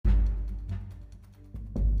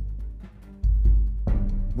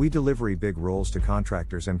We deliver big rolls to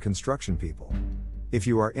contractors and construction people. If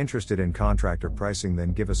you are interested in contractor pricing,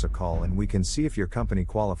 then give us a call and we can see if your company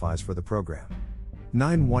qualifies for the program.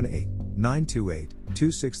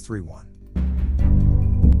 918-928-2631.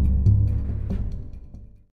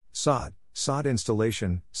 Sod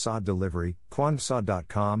Installation, Sod Delivery,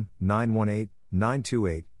 quantumsod.com,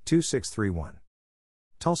 918-928-2631.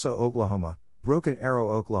 Tulsa, Oklahoma, Broken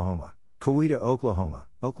Arrow, Oklahoma, Coweta, Oklahoma,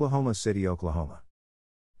 Oklahoma City, Oklahoma.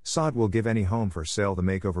 Sod will give any home for sale the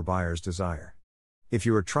makeover buyer's desire. If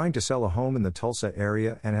you are trying to sell a home in the Tulsa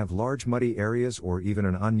area and have large muddy areas or even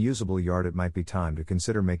an unusable yard, it might be time to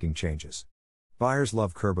consider making changes. Buyers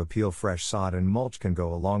love curb appeal. Fresh sod and mulch can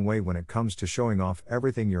go a long way when it comes to showing off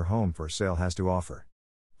everything your home for sale has to offer.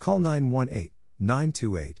 Call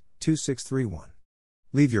 918-928-2631.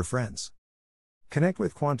 Leave your friends. Connect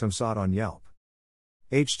with Quantum Sod on Yelp.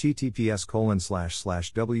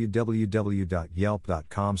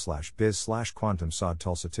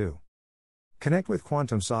 https://www.yelp.com/biz/quantumsod-tulsa2. Connect with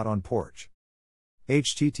Quantum Sod on Porch.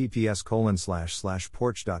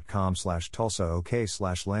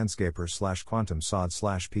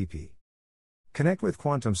 https://porch.com/tulsaok/landscapers/quantumsod/pp. Connect with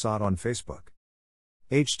Quantum Sod on Facebook.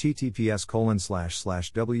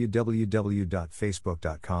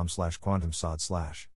 https://www.facebook.com/quantumsod/.